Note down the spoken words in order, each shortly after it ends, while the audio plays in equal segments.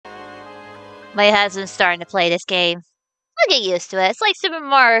My husband's starting to play this game. I'll get used to it. It's like Super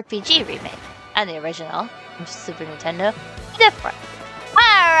Mario RPG Remake. And the original from Super Nintendo. Different.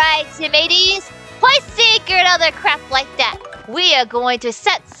 Alright, mateys. Play Seeker and other crap like that. We are going to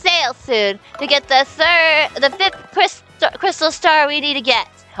set sail soon to get the fifth crystal star we need to get.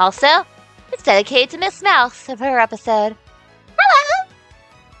 Also, it's dedicated to Miss Mowz of her episode. Hello!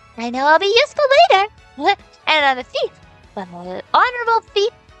 I know I'll be useful later. And on a feat, but an honorable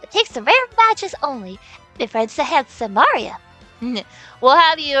feat that takes the rare badges only. Befriends the handsome Mario. We'll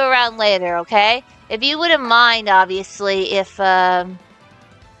have you around later, okay? If you wouldn't mind, obviously, if, you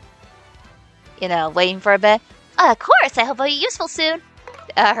know, waiting for a bit. Of course, I hope I'll be useful soon.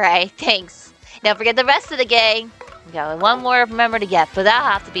 Alright, thanks. Don't forget the rest of the gang. We got one more member to get, but that'll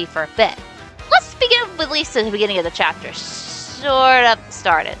have to be for a bit. Let's begin with Lisa at the beginning of the chapter. Sort of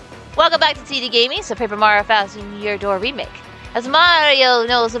started. Welcome back to TD Gaming, so Paper Mario 1000-Year Door Remake. As Mario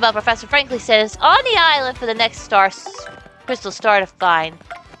knows about Professor Frankly says, on the island for the next crystal star to find.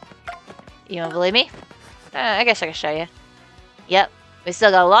 You don't believe me? I guess I can show you. Yep, we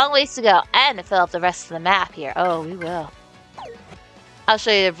still got a long ways to go, and to fill up the rest of the map here. Oh, we will. I'll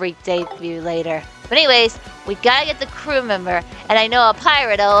show you the brief debut later. But anyways, we gotta get the crew member, and I know a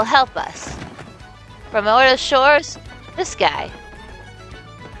pirate that'll help us. From Ordo Shores, this guy.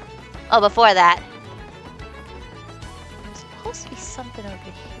 Oh, before that. There's supposed to be something over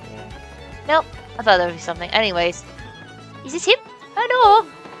here. Nope, I thought there would be something. Anyways. Is this him? I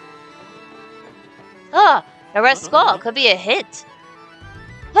know. Oh, the red skull could be a hint.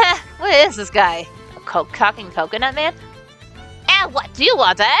 What is this guy? A cocking coconut man? And what do you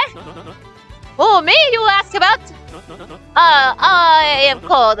want, eh? Oh, me you ask about? I am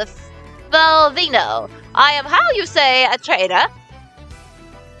called Flavio. I am, how you say, a trader.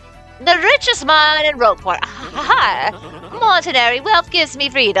 The richest man in Rogueport. Monetary wealth gives me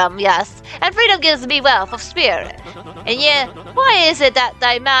freedom, yes. And freedom gives me wealth of spirit. And yet, why is it that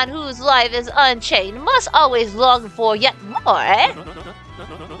thy man whose life is unchained must always long for yet more, eh?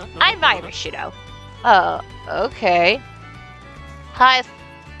 I'm Irish, you know. Oh, okay. Hi,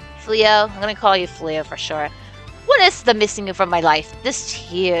 Fleo. I'm gonna call you Fleo for short. What is the missing from my life? This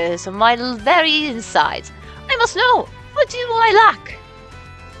tears of my very insides. I must know. What do I lack?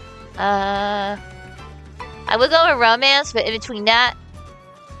 I would go with romance, but in between that,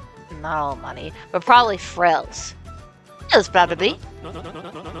 no money, but probably frills. Frills, probably.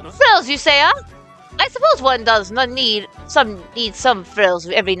 Frills, you say, huh? I suppose one does not need some frills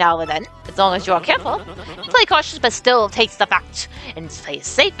every now and then, as long as you are careful. Play cautious, but still takes the fact, and play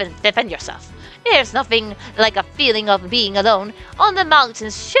safe and defend yourself. There's nothing like a feeling of being alone on the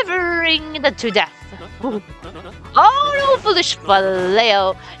mountains, shivering to death. Oh, no foolish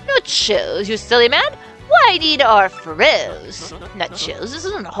Flavio. No chills, you silly man. Why need our frills? Not chills, this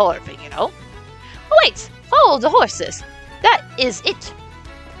isn't a horror thing, you know. Oh, wait, follow the horses. That is it.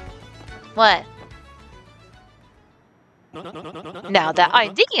 What? Now that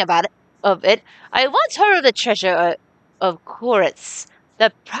I'm thinking about it, I once heard of the treasure of Cortez,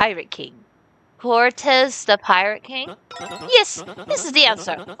 the Pirate King. Cortez, the Pirate King? Yes, this is the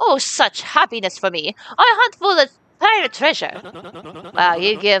answer. Oh, such happiness for me. I hunt for the pirate treasure. Wow,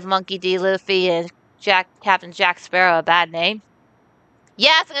 you give Monkey D. Luffy and Captain Jack Sparrow a bad name.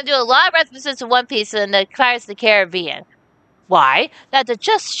 Yes, I'm gonna do a lot of references to One Piece and the Pirates of the Caribbean. Why? That are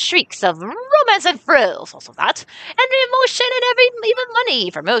just shrieks of romance and frills, also that, and emotion and even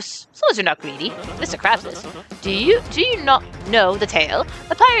money for most, as long as you're not greedy. Mr. Krabs is. Do you not know the tale?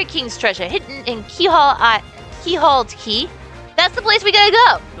 The Pirate King's treasure hidden in Keyhole Key? That's the place we gotta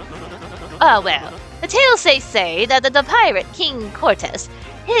go! Oh, well, the tales say that the Pirate King Cortez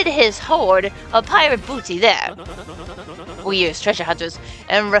hid his hoard of pirate booty there. For years, treasure hunters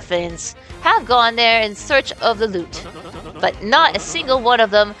and ruffians have gone there in search of the loot, but not a single one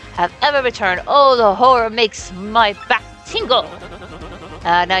of them have ever returned. Oh, the horror makes my back tingle.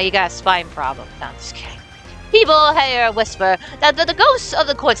 Now you got a spine problem. No, I'm just kidding. People hear whisper that the ghost of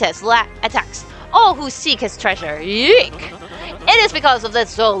the Cortez attacks all who seek his treasure. Yeek! It is because of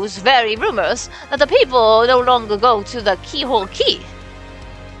those very rumors that the people no longer go to the Keyhole Key.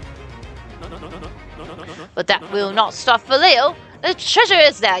 But that will not stop Flavio. The treasure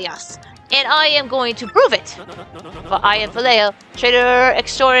is there, yes, and I am going to prove it. For I am Flavio, trader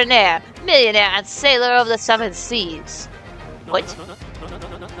extraordinaire, millionaire, and sailor of the seven seas. What?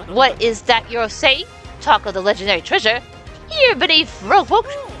 What is that you're saying? Talk of the legendary treasure? Here beneath Rowboat?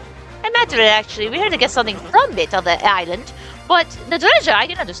 I'm after it, actually. We're here to get something from it on the island. But the treasure, I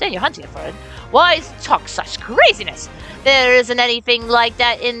can understand you're hunting for it. Why talk such craziness? There isn't anything like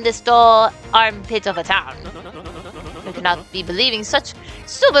that in this dull armpit of a town. You cannot be believing such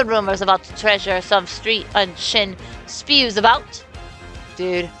stupid rumors about the treasure some street unchin spews about.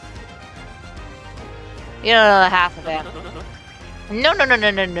 Dude. You don't know half of it. No.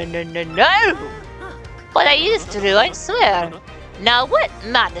 What I used to do, I swear. Now what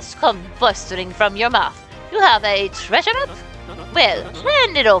madness come bustering from your mouth? You have a treasure map? Well,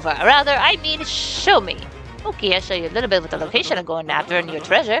 hand it over. Rather, I mean, show me. Okay, I'll show you a little bit of the location I'm going after in your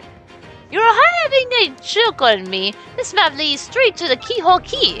treasure. You're having a joke on me. This map leads straight to the keyhole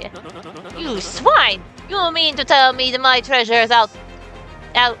key. You swine! You mean to tell me that my treasure is out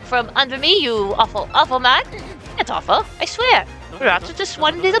from under me, you awful man? It's awful, I swear. We're after just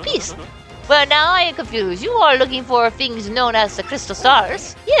one little piece. Well, now I am confused. You are looking for things known as the crystal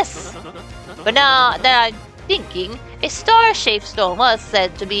stars? Yes. But now that I'm thinking, a star-shaped stone was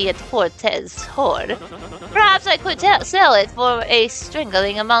said to be at Cortez' hoard. Perhaps I could sell it for a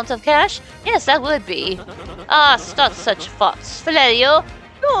strangling amount of cash? Yes, that would be. Ah, stop such thoughts, Flavio.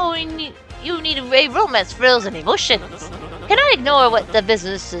 No, you need a romance, thrills, and emotions. Can I ignore what the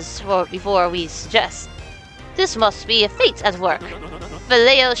business is for before we suggest? This must be a fate at work.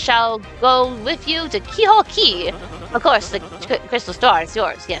 Flavio shall go with you to Keyhole Key. Of course, the crystal star is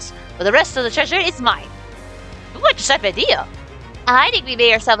yours, yes. But the rest of the treasure is mine. What a type of deal? I think we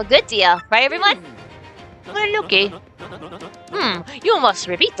made ourselves a good deal, right everyone? Well, okay. You must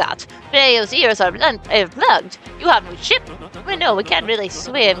repeat that. Flavio's ears are plugged. You have no ship. Well, no, we can't really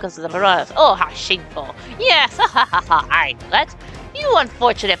swim because of the piranhas. Oh, how shameful. Yes, I know that. You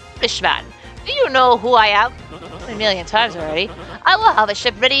unfortunate fishman. Do you know who I am? A million times already. I will have a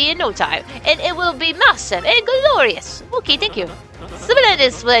ship ready in no time, and it will be massive and glorious. Okay, thank you.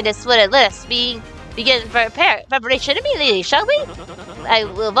 Splendid. Let us begin preparation immediately, shall we? I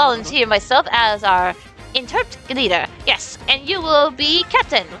will volunteer myself as our interpreter leader. Yes, and you will be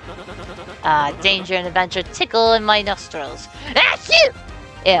captain. Danger and adventure tickle in my nostrils. Achoo!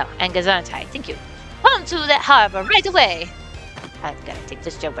 Yeah, and Gesundheit. Thank you. Come to that harbor right away. I've got to take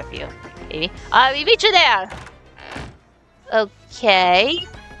this job with you, baby. We meet you there. Okay.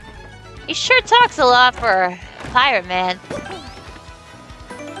 He sure talks a lot for a pirate man.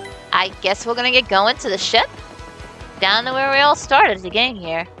 I guess we're gonna get going to the ship. Down to where we all started at the gang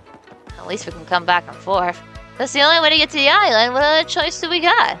here. At least we can come back and forth. That's the only way to get to the island. What other choice do we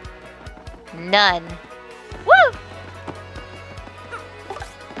got? None. Woo!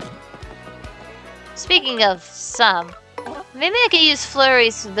 Speaking of some, maybe I could use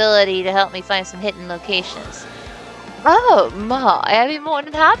Flurry's ability to help me find some hidden locations. Oh my, I'd be more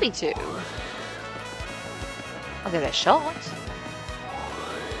than happy to. I'll give it a shot.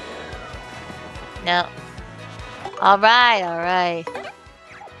 No. Alright.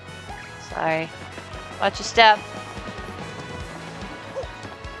 Sorry. Watch your step.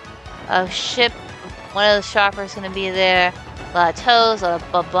 A ship. One of the shoppers gonna be there. A lot of tows, a lot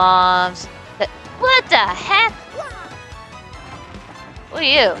of bombs. What the heck? Who are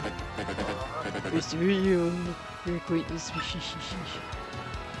you? Nice to meet you. You're quite this.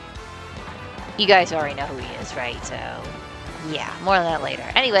 You guys already know who he is, right? So, yeah, more on that later.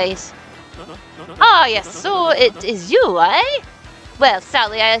 Anyways. Ah, yes, so it is you, eh? Well,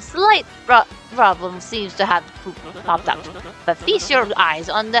 sadly, a slight problem seems to have popped out. But feast your eyes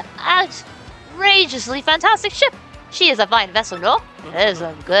on the outrageously fantastic ship. She is a fine vessel, no? It is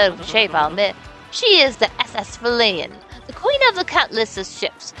in good shape, I'll admit. She is the SS Falayan, the queen of the countless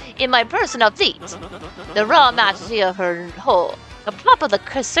ships in my personal fleet. The raw majesty of her hull, the prop of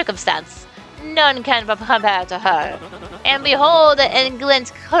the circumstance, none can compare to her. And behold the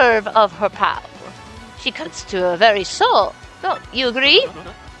englint curve of her prow. She cuts to her very soul. Don't you agree?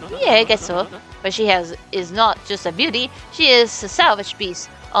 Yeah, I guess so. But she is not just a beauty, she is a salvage piece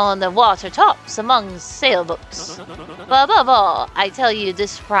on the water tops among sailboats. But above all, I tell you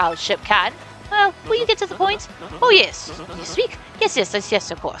this proud ship can. Well, will you get to the point? Oh yes, you speak?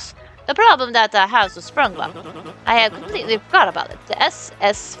 Yes, of course. The problem that the house was sprung up. I have completely forgot about it. The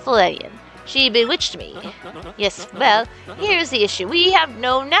SS Falayan. She bewitched me. Yes, well, here's the issue. We have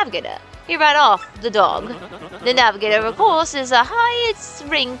no navigator. He ran off the dog. The navigator, of course, is a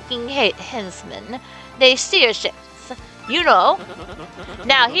highest-ranking hencman. They steer ships, you know.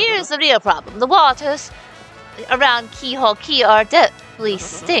 Now, here's the real problem. The waters around Keyhole Key are deadly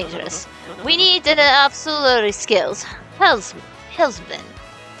dangerous. We need an absolutely skilled helmsman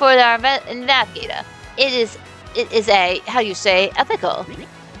for our navigator. It is a, how you say, ethical.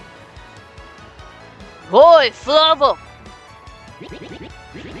 Boy, Flavio!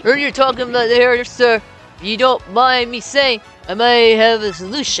 Heard you're talking about there, sir. If you don't mind me saying, I may have a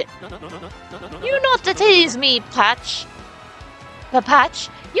solution. You not to tease me, Patch. Patch,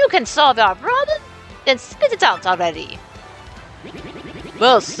 you can solve our problem? Then spit it out already.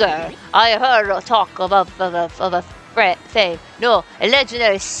 Well, sir, I heard talk of a no, a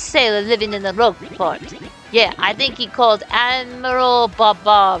legendary sailor living in the rogue port. Yeah, I think he called Admiral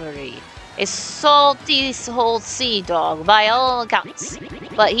Bobbery. A salty old sea dog by all accounts.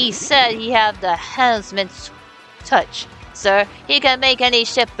 But he said he had the helmsman's touch. Sir, he can make any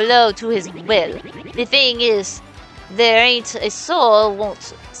ship blow to his will. The thing is, there ain't a soul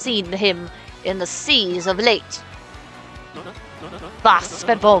won't seen him in the seas of late.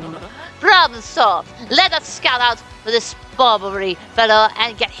 Boom. Problem solved. Let us scout out for this Bobbery fellow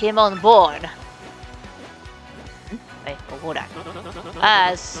and get him on board. Wait, hold on.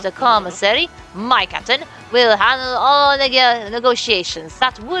 As the commissary, my captain, will handle all negotiations.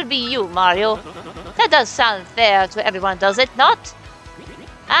 That would be you, Mario. That does sound fair to everyone, does it not?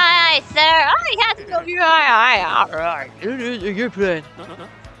 Aye, sir. I have to know you. Aye. Your plan.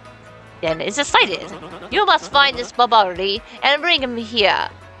 Then it's decided. You must find this Bobbery and bring him here.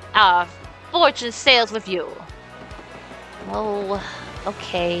 Our fortune sails with you. Oh,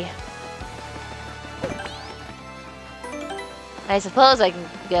 okay. I suppose I can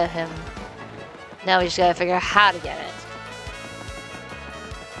get him. Now we just gotta figure out how to get it.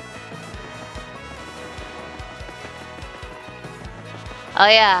 Oh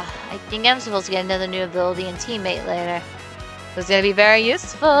yeah, I think I'm supposed to get another new ability and teammate later. It's gonna be very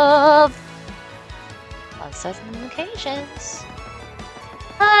useful on certain occasions.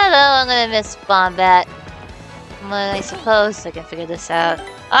 Hello, I'm gonna miss Bombat. Well, I suppose I can figure this out.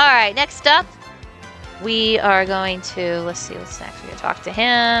 Alright, next up, we are going to, let's see what's next. We're gonna talk to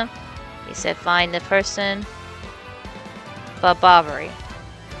him. He said find the person. Bobbery.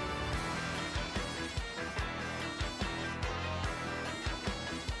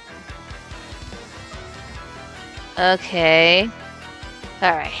 Okay.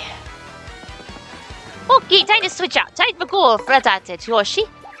 Alright. Okay, time to switch out. Time for goal for that, Yoshi.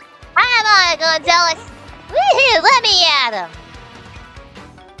 I'm not gonna tell us. Woohoo, let me at him.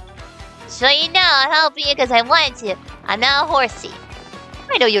 So you know, I'm helping you because I wanted to. I'm not a horsey.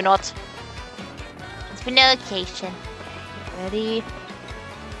 I know you're not. It's for no occasion. Ready?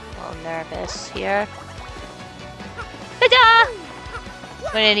 A little nervous here. Ta-da!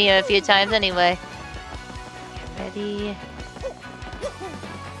 I'm gonna need it a few times anyway. Ready?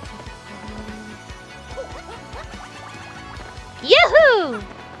 Yahoo!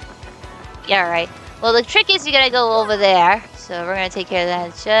 Yeah, alright. Well, the trick is you gotta go over there. So we're gonna take care of that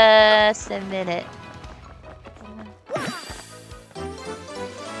in just a minute.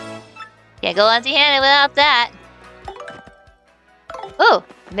 Can't go empty-handed without that. Oh,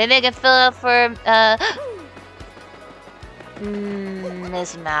 maybe I can fill up for,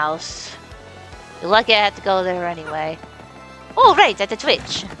 Miss Mowz. You're lucky I had to go there anyway. Oh, right, at the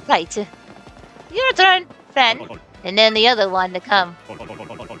Twitch. Right. Your turn, friend. And then the other one to come.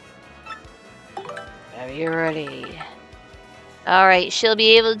 Are you ready? Alright, she'll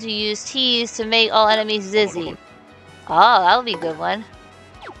be able to use tease to make all enemies dizzy. Oh, that'll be a good one.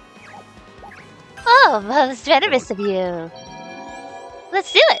 Oh, most generous of you.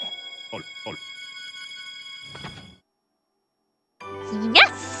 Let's do it.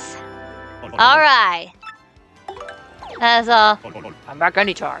 Yes! Alright. That's all. I'm back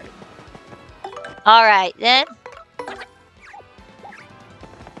anytime. Alright, then.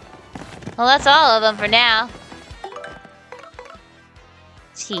 Well, that's all of them for now.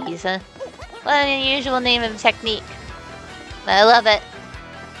 Tease, huh? What an unusual name of technique. But I love it.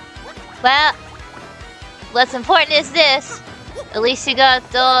 Well, what's important is this. At least you got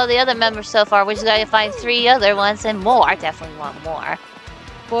all the other members so far. We just gotta find 3 other ones and more. I definitely want more.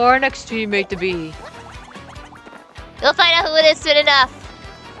 For our next teammate to be. We'll find out who it is soon enough.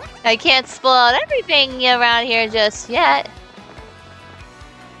 I can't spoil out everything around here just yet.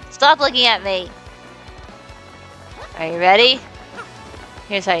 Stop looking at me. Are you ready?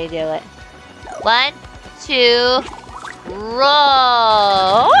 Here's how you do it. 1, 2, roll!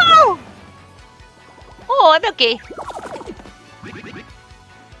 Oh, I'm okay.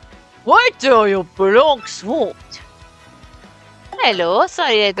 What do you belong to? Hello,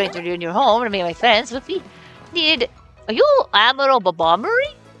 sorry I brought you in your home to meet my friends, but we need... Are you Admiral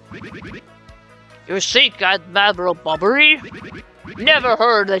Bobbery? You seek Admiral Bobbery? Never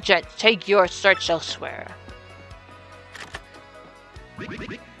heard that yet. Take your search elsewhere.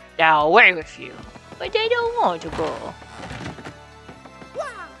 Now away with you. But I don't want to go.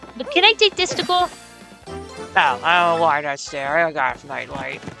 But can I take this to go? No, I don't know why that's there. I got a night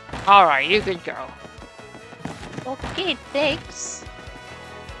light. Alright, you can go. Okay, thanks.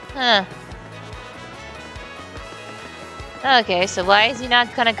 Huh. Okay, so why is he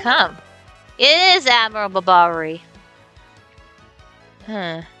not gonna come? It is Admiral Bobbery.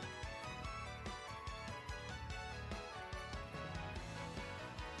 Huh.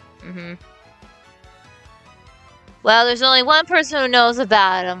 Well, there's only one person who knows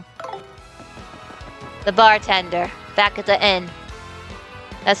about him. The bartender, back at the inn.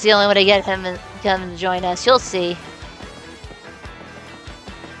 That's the only way to get him to join us. You'll see.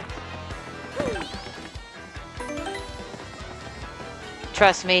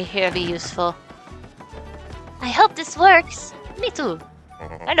 Trust me, it'll be useful. I hope this works. Me too.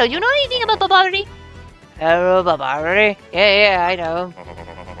 I know. You know anything about Bobbery? Hello, Bobbery. Yeah, I know.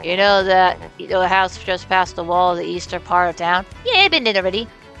 You know that the house just past the wall of the eastern part of town? Yeah, I've been in already.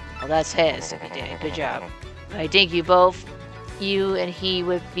 Well, that's his. If you did. Good job. I think you and he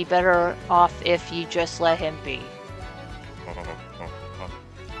would be better off if you just let him be.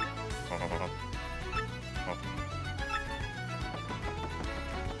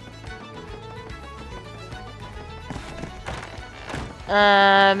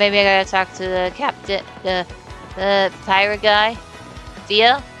 Maybe I gotta talk to the captain, the pirate guy,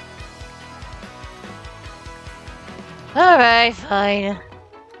 Theo. Alright, fine. You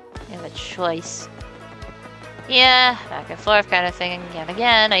have a choice. Yeah, back and forth kind of thing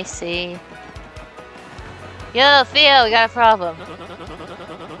again, I see. Yo, Theo, we got a problem.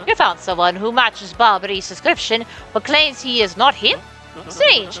 You found someone who matches Bobbery's description, but claims he is not him?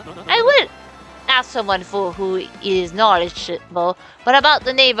 Strange. I would ask someone who is knowledgeable, but about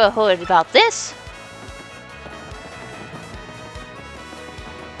the neighborhood about this?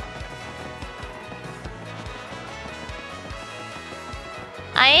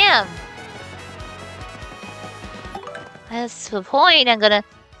 I am. That's the point. I'm gonna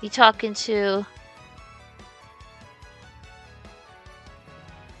be talking to...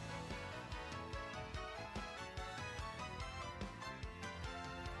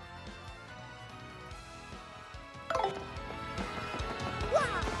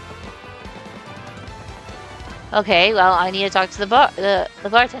 Okay, well, I need to talk to the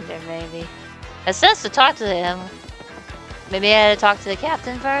bartender, maybe. It says to talk to him. Maybe I had to talk to the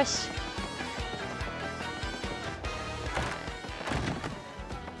captain first?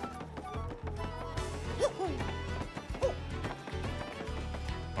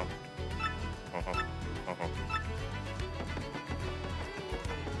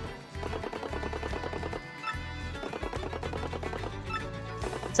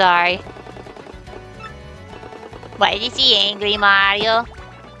 Sorry. Why is he angry, Mario?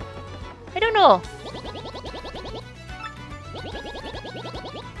 I don't know.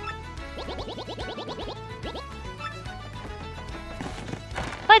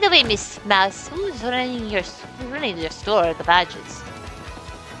 By the way, Miss Mowz, who's running your store at the badges?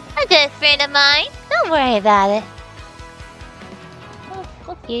 A good friend of mine. Don't worry about it. Oh,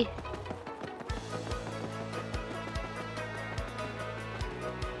 okay.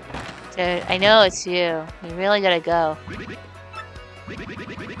 Dude, I know it's you. We really gotta go.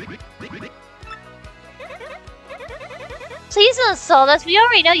 Please don't insult us. We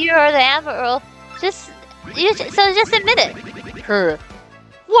already know you are the Admiral. So just admit it.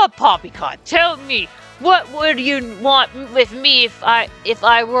 What, Poppycock? Tell me, what would you want with me if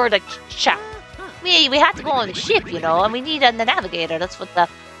I were the chap? We have to go on the ship, you know, and we need a navigator. That's what the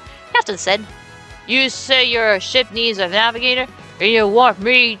captain said. You say your ship needs a navigator, and you want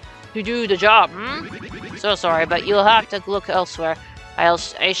me to do the job, hmm? So sorry, but you'll have to look elsewhere. I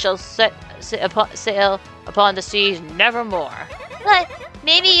shall sail upon the seas nevermore. But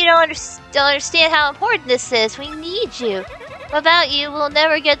maybe you don't understand how important this is. We need you. Without you, we'll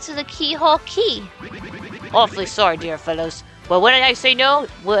never get to the keyhole key. Awfully sorry, dear fellows. But when I say no,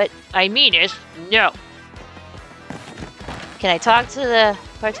 what I mean is no. Can I talk to the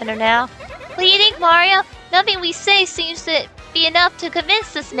bartender now? What do you think, Mario? Nothing we say seems to be enough to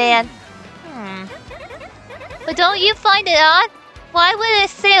convince this man. But don't you find it odd? Why would a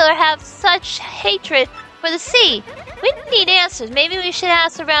sailor have such hatred for the sea? We need answers. Maybe we should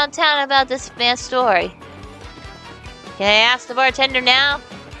ask around town about this man's story. Can I ask the bartender now?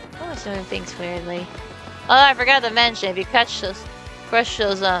 Oh, he's doing things weirdly. Oh, I forgot to mention, if you crush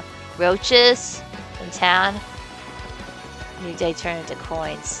those roaches in town, they turn into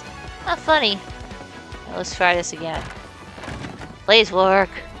coins. Not funny. Now, let's try this again. Please work.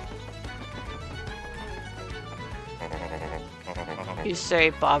 You say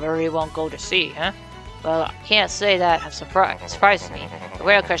Bobbery won't go to sea, huh? Well, I can't say that surprises me. The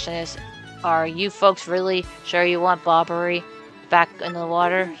real question is, are you folks really sure you want Bobbery back in the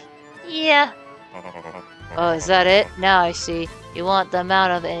water? Yeah. Oh, is that it? Now I see. You want the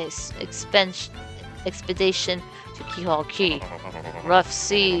amount of an expedition the keyhole key. Rough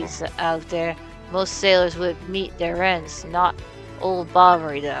seas out there. Most sailors would meet their ends, not old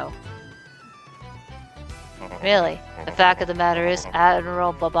Bobbery though. Really, the fact of the matter is,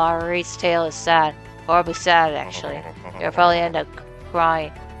 Admiral Bobbery's tale is sad. Horribly sad, actually. You'll probably end up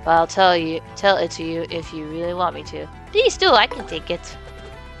crying, but I'll tell it to you if you really want me to. Please do, I can take it.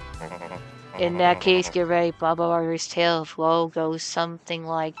 In that case, get ready. Bobbery's tale of woe goes something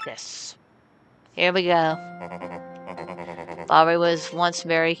like this. Here we go. Bobbery was once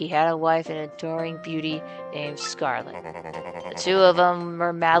married. He had a wife, an adoring beauty named Scarlet. The two of them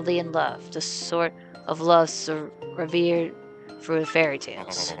were madly in love, the sort of love so revered through fairy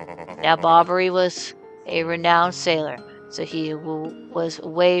tales. Now Bobbery was a renowned sailor, so he was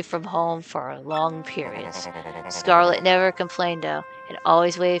away from home for long periods. Scarlet never complained though, and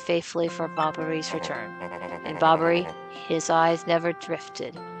always waited faithfully for Bobbery's return. And Bobbery, his eyes never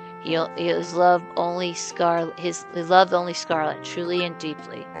drifted. He loved only Scarlet, truly and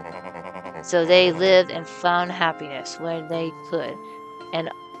deeply. So they lived and found happiness when they could, and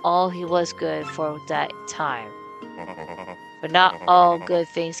all he was good for that time. But not all good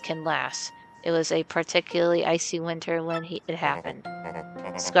things can last. It was a particularly icy winter when it happened.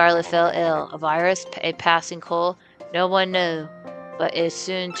 Scarlet fell ill. A virus, a passing cold, no one knew, but it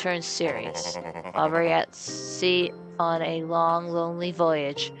soon turned serious. Bobbery at sea on a long, lonely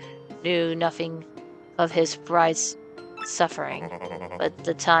voyage knew nothing of his bride's suffering, but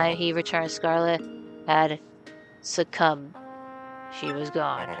the time he returned, Scarlet had succumbed. She was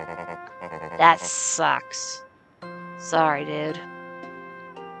gone. That sucks. Sorry, dude.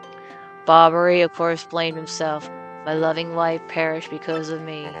 Bobbery, of course, blamed himself. My loving wife perished because of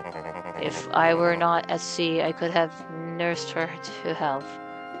me. If I were not at sea, I could have nursed her to health.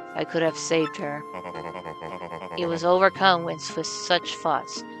 I could have saved her. He was overcome with such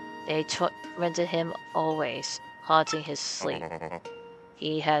thoughts. They tormented him always, haunting his sleep.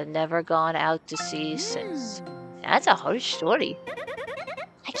 He had never gone out to sea since. That's a harsh story.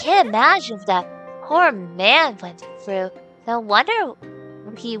 I can't imagine what that poor man went through. No wonder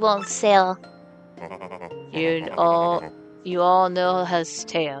he won't sail. You all know his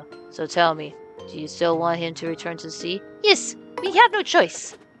tale, so tell me, do you still want him to return to the sea? Yes, we have no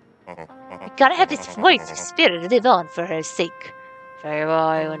choice. We gotta have his voice or spirit live on for her sake. Very well,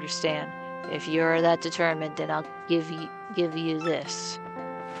 I understand. If you're that determined, then I'll give you this.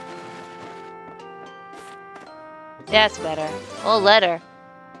 That's better. Oh, letter.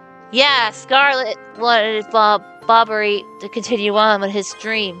 Yeah, Scarlet wanted Bobbery to continue on with his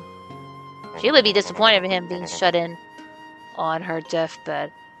dream. She would be disappointed in him being shut in on her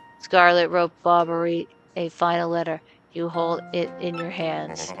deathbed. Scarlet wrote Bobbery a final letter. You hold it in your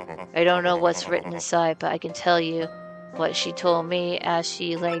hands. I don't know what's written inside, but I can tell you what she told me as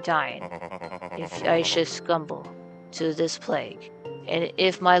she lay dying. If I should succumb to this plague, and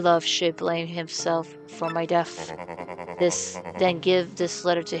if my love should blame himself for my death, then give this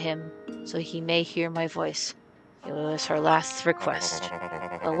letter to him, so he may hear my voice. It was her last request.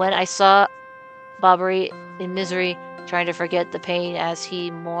 But when I saw Bobbery in misery, trying to forget the pain as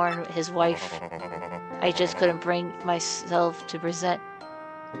he mourned his wife, I just couldn't bring myself to present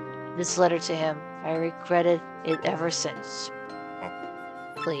this letter to him. I regretted it ever since.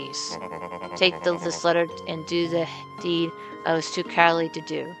 Please, take this letter and do the deed I was too cowardly to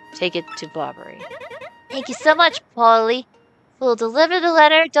do. Take it to Bobbery. Thank you so much, Polly. We'll deliver the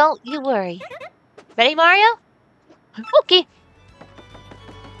letter, don't you worry. Ready, Mario? Okay.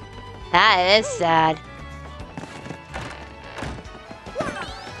 That is sad.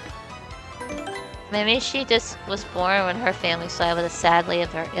 Maybe she just was born when her family saw with a sadly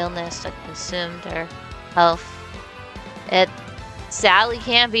of her illness that consumed her health. It sadly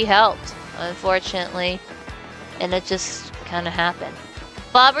can't be helped, unfortunately. And it just kind of happened.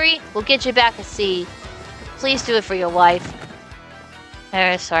 Bobbery, we'll get you back at sea. Please do it for your wife.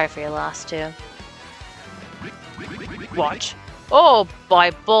 I'm sorry for your loss, too. What? Oh,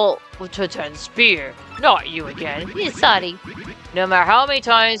 by bolt with a spear. Not you again. He's sorry. No matter how many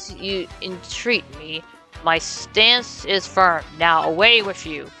times you entreat me, my stance is firm. Now away with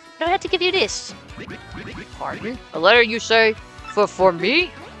you. I don't have to give you this. Pardon? A letter you say? For me?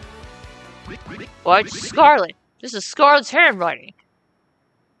 Why, it's Scarlet. This is Scarlet's handwriting.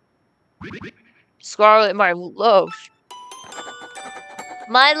 Scarlet, my love.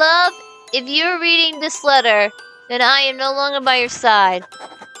 My love, if you're reading this letter, then I am no longer by your side.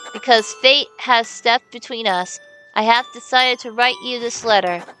 Because fate has stepped between us, I have decided to write you this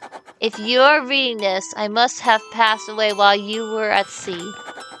letter. If you're reading this, I must have passed away while you were at sea.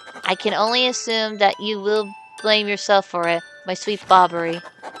 I can only assume that you will blame yourself for it, my sweet Bobbery.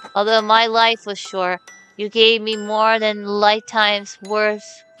 Although my life was short, You gave me more than lifetime's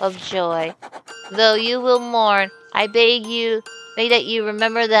worth of joy. Though you will mourn, I beg that you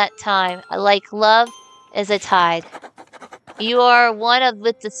remember that time. Like love is a tide. You are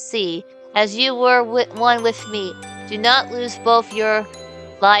with the sea, as you were one with me. Do not lose both your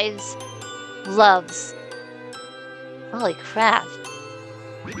loves. Holy crap.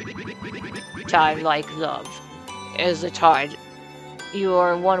 Time like love is a tide. You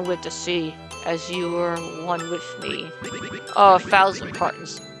are one with the sea, as you were one with me. Oh, 1,000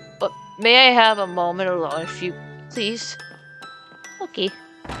 pardons. But may I have a moment alone if you please? Okay.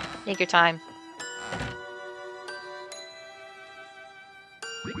 Take your time.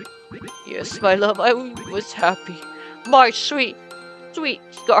 Yes, my love, I was happy. My sweet, sweet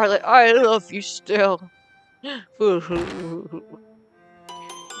Scarlet, I love you still.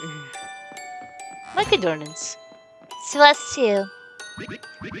 My condolence. To us too.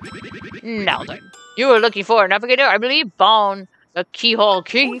 Now then, you were looking for a navigator, I believe, bound the keyhole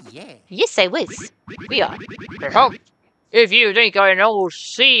key. Yes, I was. We are at home. If you think an old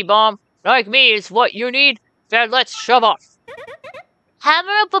sea bomb like me is what you need, then let's shove off.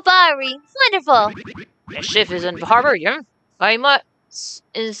 Admiral Bobbery. Wonderful. The ship is in the harbor, yeah? I must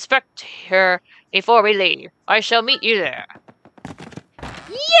inspect her before we leave. I shall meet you there.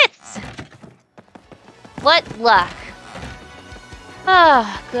 Yes! What luck.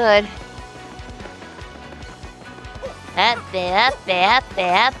 Ah, good. Up.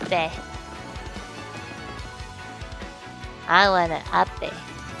 I want it up there.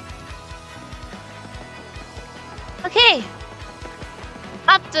 Okay.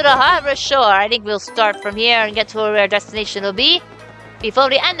 Up to the harbor shore. I think we'll start from here and get to where our destination will be before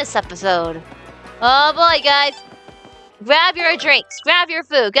we end this episode. Oh boy, guys. Grab your drinks. Grab your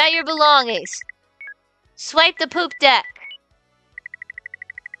food. Get your belongings. Swipe the poop deck.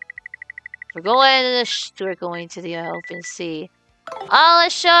 We're going to the open sea. All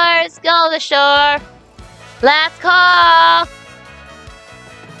ashore. Let's go to the shore. Last call. How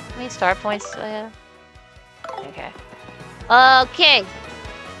many star points do I have? Okay. Okay.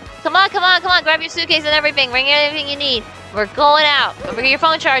 Come on. Grab your suitcase and everything. Bring everything you need. We're going out. Don't forget your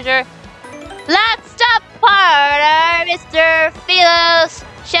phone charger. Let's stop part, Mr. Philos,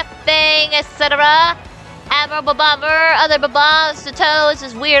 shipping, etc. Admiral Bobbery, other Babams to tow. This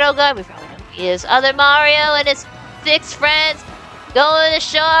is weirdo guy. We probably know who he is. Other Mario and his 6 friends going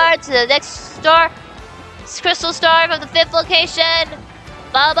ashore to the next store. Crystal Star from the 5th location.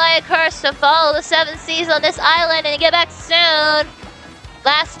 Followed by a curse to follow the 7 seas on this island and get back soon.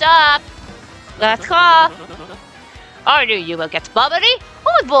 Last stop. Last call. I knew you will get Bobbery.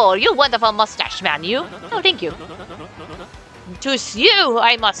 On board, you wonderful mustache man, you. Oh, thank you. To you,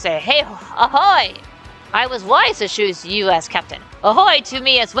 I must say, hey, ahoy! I was wise to choose you as captain. Ahoy to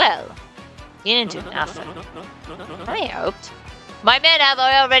me as well. You didn't do nothing. I hoped. My men have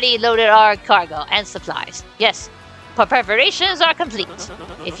already loaded our cargo and supplies. Yes, preparations are complete.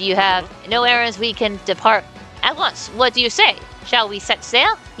 If you have no errands, we can depart at once. What do you say? Shall we set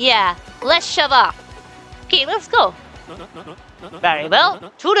sail? Yeah, let's shove off. Okay, let's go. Very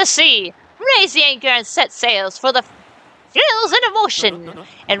well. To the sea. Raise the anchor and set sails for the thrills and emotion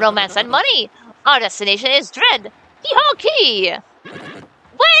and romance and money. Our destination is Dread. Hee-haw key.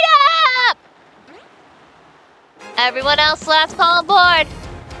 Wait up! Everyone else, last call on board.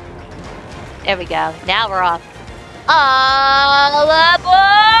 There we go. Now we're off. All aboard!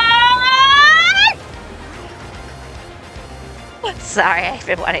 Sorry, I've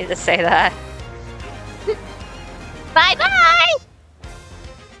been wanting to say that. Bye-bye!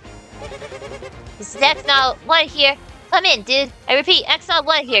 This is X-Naut 1 here. Come in, dude. I repeat, X-Naut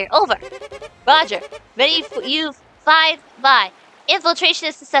 1 here. Over. Roger. Ready for you 5 by. Infiltration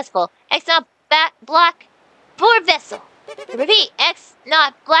is successful. X-Naut Black board vessel. I repeat,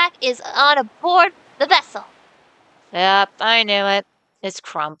 X-Naut Black is on aboard the vessel. Yep, I knew it. It's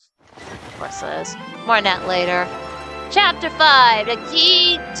Crump. Of course it is. More on that later. Chapter 5, The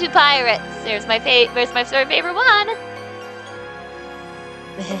Key to Pirates. There's my third favorite one.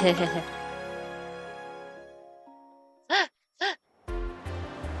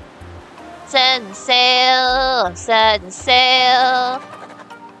 Set and sail.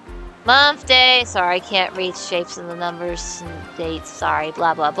 Month, day. Sorry, I can't read shapes and the numbers and dates. Sorry,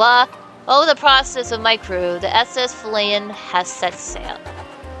 blah, blah, blah. Oh, the process of my crew. The SS Flavio has set sail.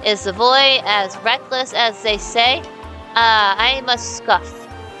 Is the boy as reckless as they say? I must scuff.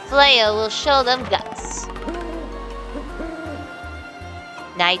 Flavio will show them guts.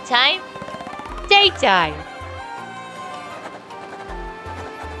 Nighttime? Daytime.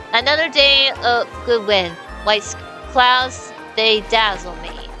 Another day of good wind. White clouds, they dazzle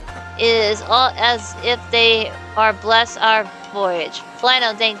me. is all as if they are bless our voyage.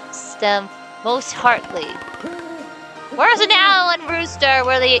 Flannel thanks them most heartily. Where's an owl and rooster?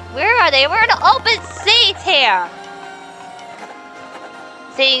 Where are they? We're in an open seat here!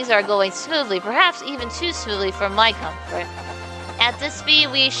 Things are going smoothly, perhaps even too smoothly for my comfort. At this speed,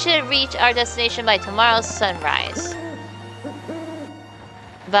 we should reach our destination by tomorrow's sunrise.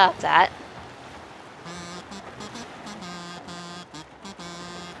 About that.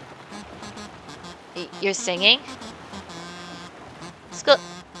 You're singing?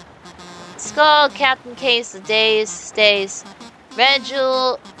 Skull, Captain Case, the days stays. Red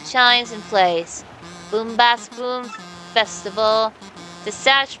Jewel shines and plays. Boom Bass Boom Festival. The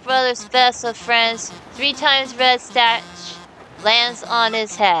Satch Brothers best of friends. 3 times red Statch lands on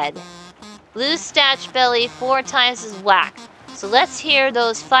his head. Blue Statch belly 4 times his whack. So let's hear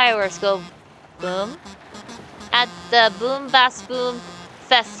those fireworks go boom at the Boom Bass Boom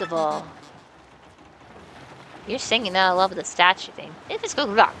Festival. You're singing out of love with the statue thing. It is good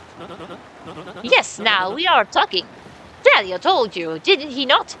rock. Yes, now we are talking. Flavio told you, didn't he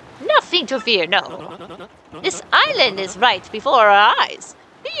not? Nothing to fear, no. This island is right before our eyes.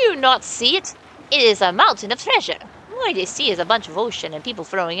 Do you not see it? It is a mountain of treasure. All they see is a bunch of ocean and people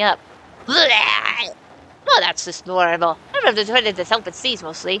throwing up. Blah! Oh, that's just normal. I've lived in this open seas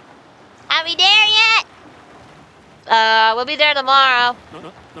mostly. Are we there yet? We'll be there tomorrow.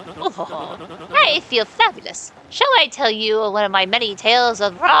 Oh, I feel fabulous. Shall I tell you one of my many tales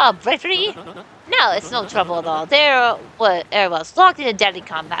of raw bravery? No, it's no trouble at all. There was locked in a deadly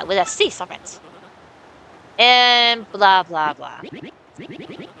combat with a sea serpent. And blah, blah, blah.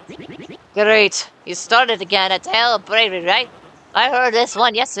 Great. You started again, a tale of bravery, right? I heard this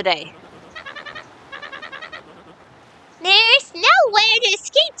one yesterday. There's nowhere to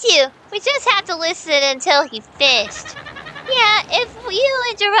escape to. We just have to listen until he finished. Yeah, if you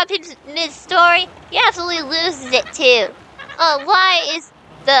interrupt his mid-story, he absolutely loses it too. Why is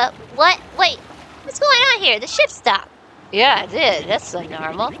the... What? Wait, what's going on here? The ship stopped. Yeah, it did. That's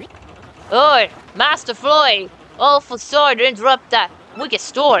normal. Oi, Master Floyd. Awful sorry to interrupt that wicked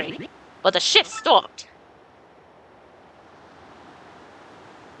story, but the ship stopped.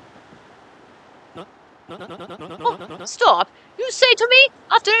 Oh, stop! You say to me,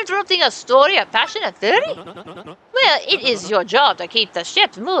 after interrupting a story of passion and theory? Well, it is your job to keep the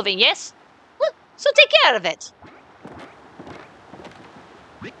ship moving, yes? Well, so take care of it.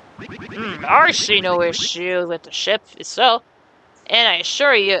 I see no issue with the ship itself, and I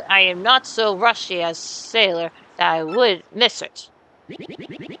assure you I am not so rushy as sailor that I would miss it.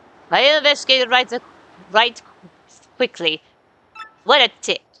 I investigated right quickly. What a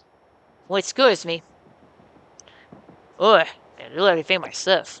tick. Well, excuse me. Oh, I do everything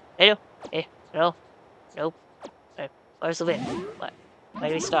myself. Hello? Hey, no? Nope. Where's the wind? What? Why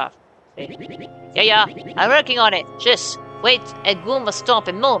do we stop? Hey. Yeah, I'm working on it. Just wait a Goomba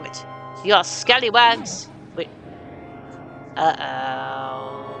stomping moment. You scallywags. Wait.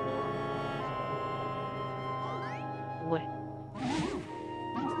 Uh-oh. Wait.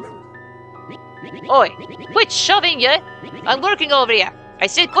 Oi, quit shoving, yeah? I'm working over here. I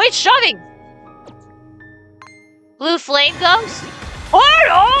said quit shoving! Blue flame goes?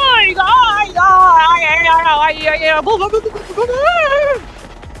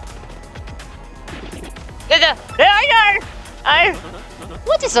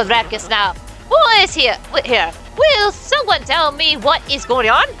 What is the ruckus now? Who is here? Here. Will someone tell me what is going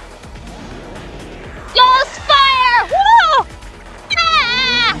on? Ghost fire! Whoa!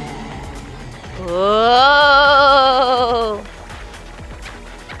 Ah! Whoa!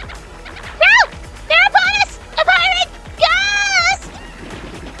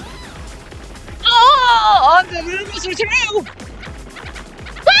 Oh, I'm the Mr. True!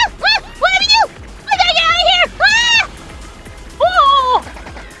 What are you? I gotta get out of here! Ah! Oh!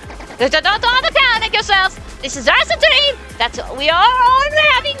 Don't panic yourselves! This is our dream! That's what we are all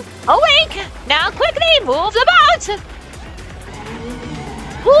having! Awake! Now quickly move the boat!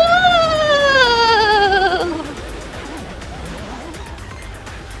 Woo!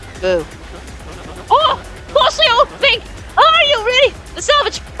 Boo. Oh! Mostly opening! Are you ready? The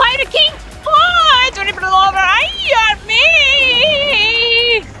Salvage Pirate King? Oh, it's ready for the over! Aye,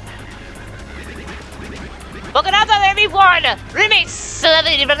 me! Looking up at everyone! Remake,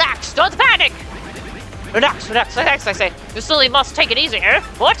 relax, don't panic! Relax, I say. You silly must take it easy here.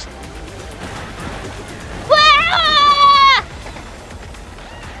 What? Ah!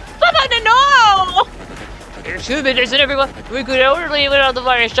 Papa, no! Excuse me, there's everyone. We could only leave it on the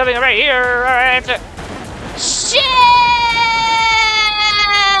fire shoving right here. Right. Shit!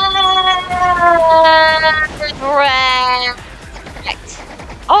 Right.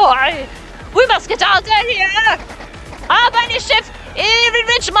 Oh, I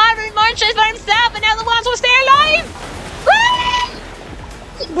adventures by himself, and now the ones will stay alive!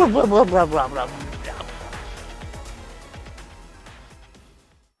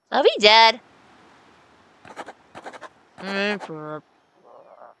 Are we dead?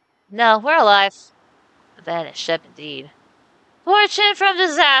 No, we're alive. A vanished ship indeed. Fortune from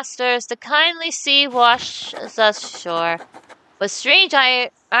disasters, the kindly sea washes us ashore. But strange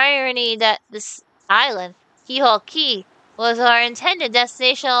irony that this island, Keyhole Key, was our intended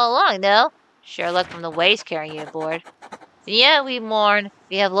destination all along, though. Sure luck from the waves carrying you aboard. And yet we mourn.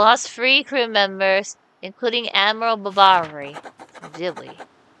 We have lost 3 crew members, including Admiral Bobbery. Did we?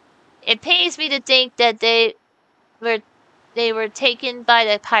 It pains me to think that they were taken by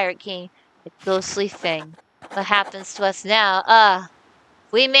the Pirate King, the ghostly thing. What happens to us now?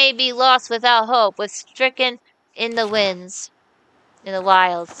 We may be lost without hope, with stricken in the winds. In the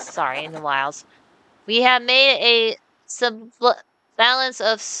wilds. We have made a balance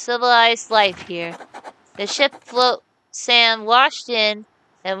of civilized life here. The ship float sand washed in,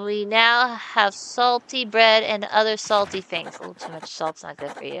 and we now have salty bread and other salty things. A little too much salt's not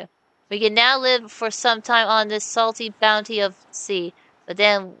good for you. We can now live for some time on this salty bounty of sea. But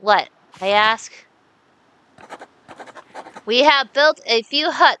then what? I ask. We have built a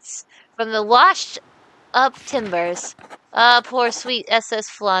few huts from the washed up timbers. Poor sweet SS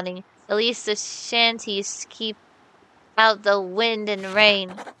Flaunting. At least the shanties keep out the wind and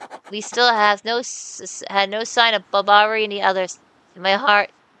rain. We still have had no sign of Bobbery and the others. In my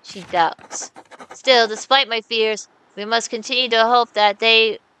heart, she doubts. Still, despite my fears, we must continue to hope that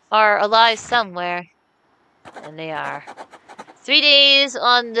they are alive somewhere. And they are. 3 days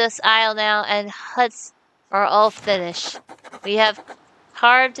on this isle now, and huts are all finished. We have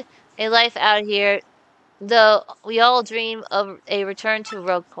carved a life out here, though we all dream of a return to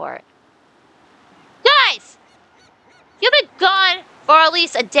Rogueport. Guys! You've been gone for at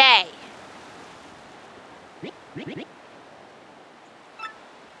least a day.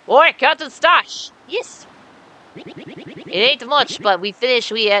 Oi, Captain Stash! Yes. It ain't much, but we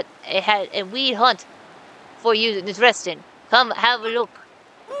finished. We had a weed hunt for you interesting. Come have a look.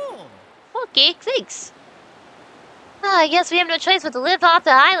 Okay, thanks. I guess we have no choice but to live off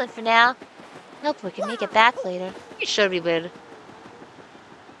the island for now. Hope we can make it back later. You should be good.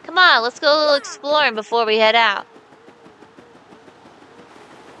 Come on, let's go exploring before we head out.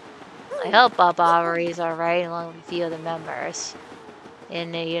 I hope Bobbery's alright, along with a few other members.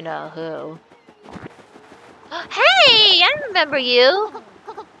 And you know who. Hey! I remember you!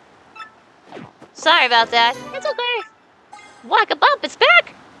 Sorry about that. It's okay. Whack a bump, it's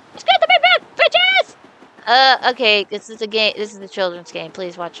back! It's good to be back, bitches! Okay, this is a game. This is the children's game.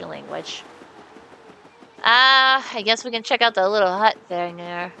 Please watch your language. I guess we can check out the little hut thing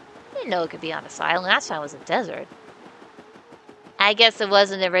there. I didn't know it could be on this island. Last time it was a desert. I guess it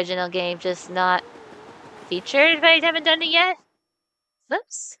was an original game, just not featured if I haven't done it yet.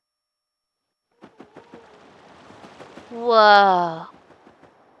 Whoops. Whoa.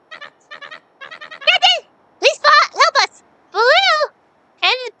 Captain! Please help us! Baloo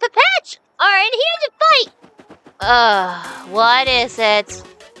and Papatch are in here to fight! What is it?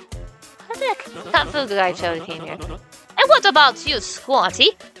 What the Kung Fu guy showed came here. And what about you,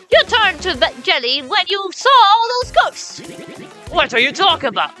 Squatty? You turned to jelly when you saw all those ghosts! What are you talking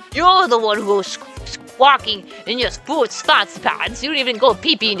about? You're the one who goes squawking in your sports fancy pants. You don't even go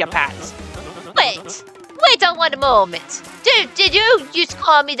pee-pee in your pants. Wait on one moment. Did you just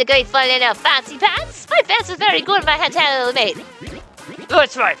call me the great flying out fancy pants? My pants are very good, my hat tailor made.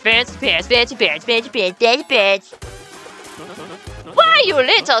 That's right, fancy pants, fancy pants, fancy pants, fancy pants. Why, you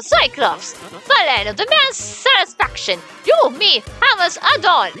little cyclops? My land of demands satisfaction. You, me, hammers are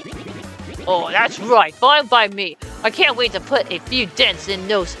done. Oh, that's right, fine by me. I can't wait to put a few dents in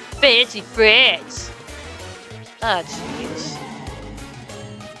those fancy pants. Oh, jeez.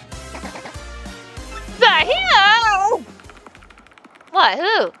 The hell? What,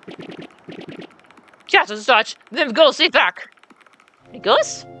 who? Just as such, then go sit back. The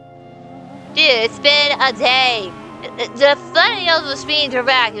ghost? Dude, it's been a day. The Flavio was being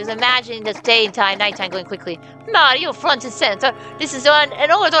direct. He was imagining this daytime, nighttime going quickly. Mario, front and center. This is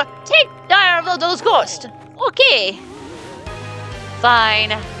an order. Take care of those ghosts. Okay.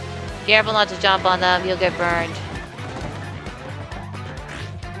 Fine. Careful not to jump on them. You'll get burned.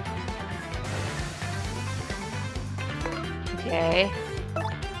 Okay.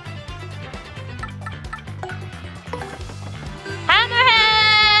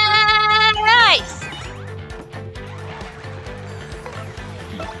 Hammerhead! Nice!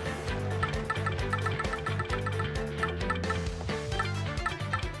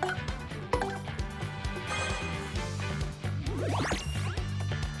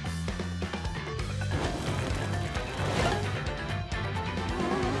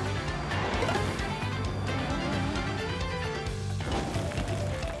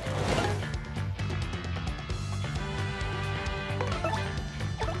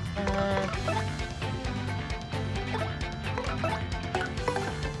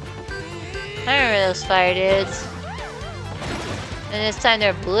 I remember those fire dudes. And this time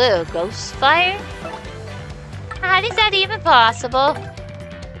they're blue. Ghost fire? How is that even possible?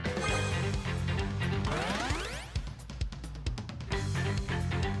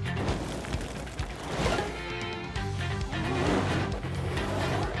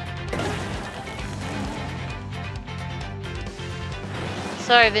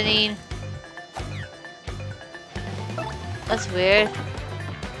 Sorry, Vanine. That's weird.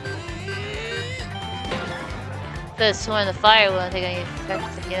 Could've sworn the fire wouldn't take any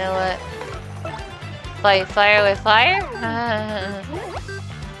effect. You know what? Fight fire with fire?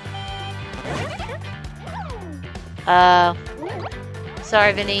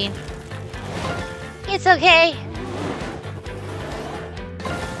 Sorry, Vanine. It's okay.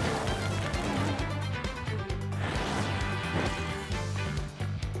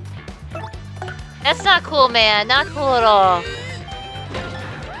 That's not cool, man. Not cool at all.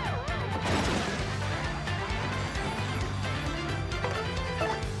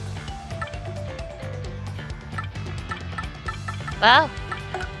 Well,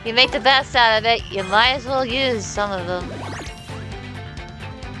 you make the best out of it. You might as well use some of them.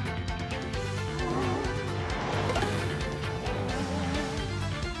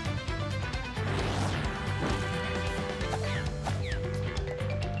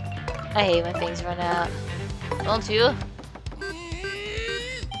 I hate when things run out. Don't you?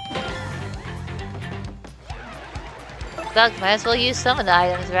 Doug, might as well use some of the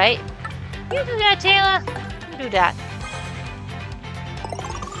items, right? You do that, Taylor. You do that.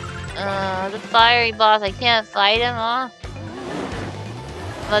 The fiery boss, I can't fight him, huh?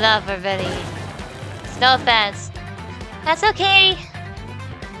 Well, not for Benny. No offense. That's okay.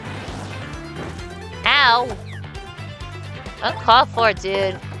 Ow. Uncalled for,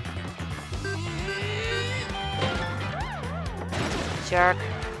 dude. Jerk.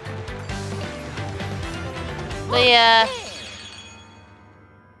 But yeah.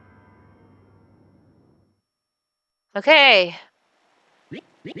 Okay.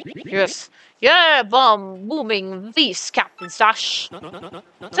 Yes. Yeah, bomb booming this, Captain Stash.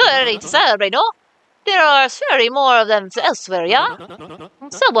 Too early to celebrate, no? There are very more of them elsewhere, yeah?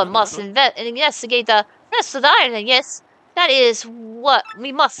 Someone must investigate the rest of the island, yes? That is what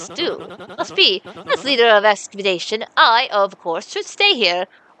we must do. Must be. As leader of expedition, I, of course, should stay here.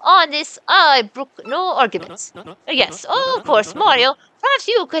 On this, I brook no arguments. Yes, oh, of course, Mario. Perhaps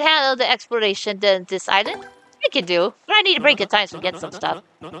you could handle the exploration of this island? I can do, but I need a break at times to get some stuff.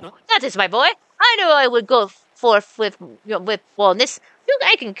 That is my boy. I knew I would go forth with boldness.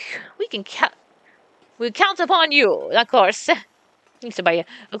 We count upon you, of course.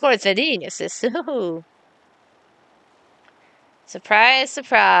 Of course, the geniuses. Surprise,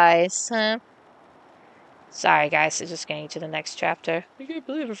 surprise. Huh? Sorry, guys. I'm just getting to the next chapter. I can't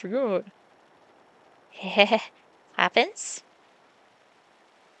believe I forgot. Happens.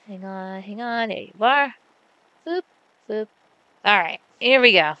 Hang on. There you are. Boop, boop. Alright, here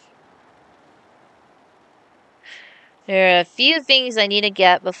we go. There are a few things I need to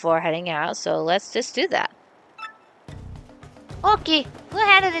get before heading out, so let's just do that. Okay, we'll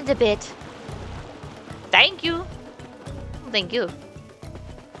handle it a bit. Thank you. Thank you.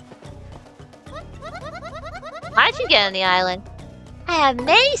 How'd you get on the island? I have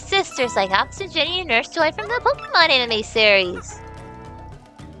many sisters like Ox and Jenny and Nurse Joy from the Pokemon anime series.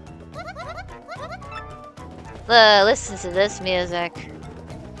 Listen to this music.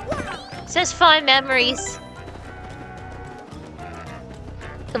 Such fond memories.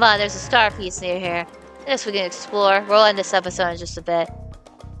 Come on, there's a star piece near here. Yes, we can explore. We'll end this episode in just a bit.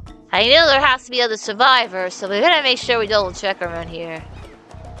 I know there has to be other survivors, so we gotta make sure we double check around here.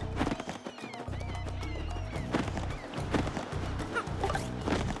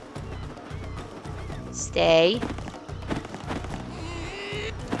 Stay.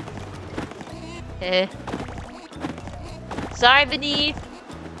 Sorry, Beneath.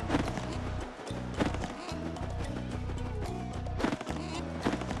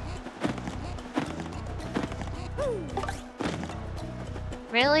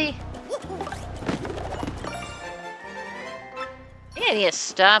 Really? You need to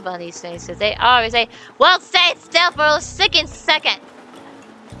stop on these things because they always say, well, stay still for a second.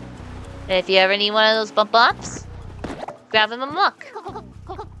 And if you ever need one of those bumps, grab them and look.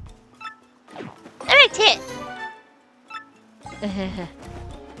 Alright, tit.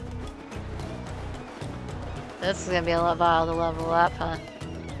 This is gonna be a lot while to level up, huh?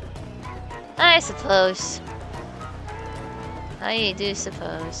 I suppose. I do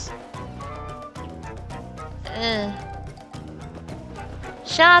suppose.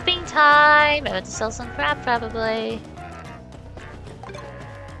 Shopping time! I went to sell some crap, probably.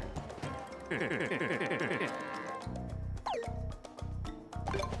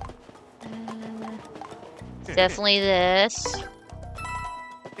 Definitely this.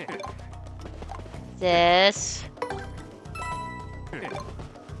 This.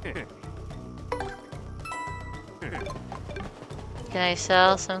 Can I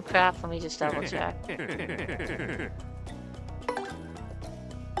sell some crap? Let me just double check.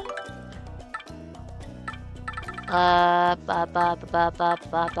 Ba ba ba ba ba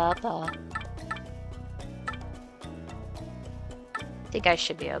ba ba ba. I think I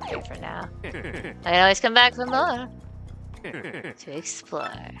should be okay for now. I can always come back for more. To explore.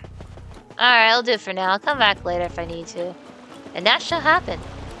 Alright, I'll do it for now. I'll come back later if I need to. And that shall happen.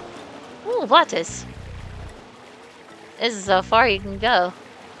 Ooh, what is? This is how far you can go.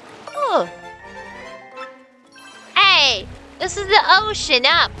 Ooh. Hey! This is the ocean,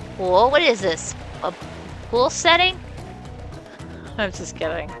 not a pool. What is this? A pool setting? I'm just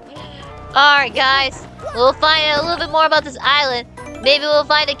kidding. Alright, guys. We'll find out a little bit more about this island. Maybe we'll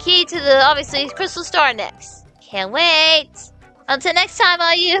find a key to the, obviously, Crystal Star next. Can't wait! Until next time,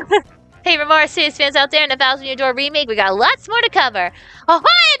 all you hey, Remar series fans out there in the 1,000-Year Door remake, we got lots more to cover. Ahoy,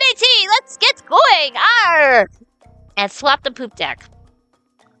 matey! Let's get going! Arr! And swap the poop deck.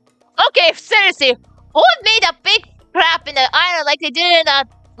 Okay, seriously, who made a big crap in the island like they did in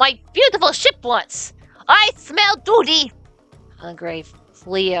my beautiful ship once? I smell duty! Oh, great.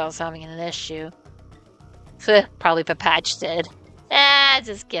 Flavio's having an issue. Probably Papatch did. Ah,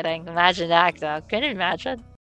 just kidding. Imagine that, though. Can you imagine?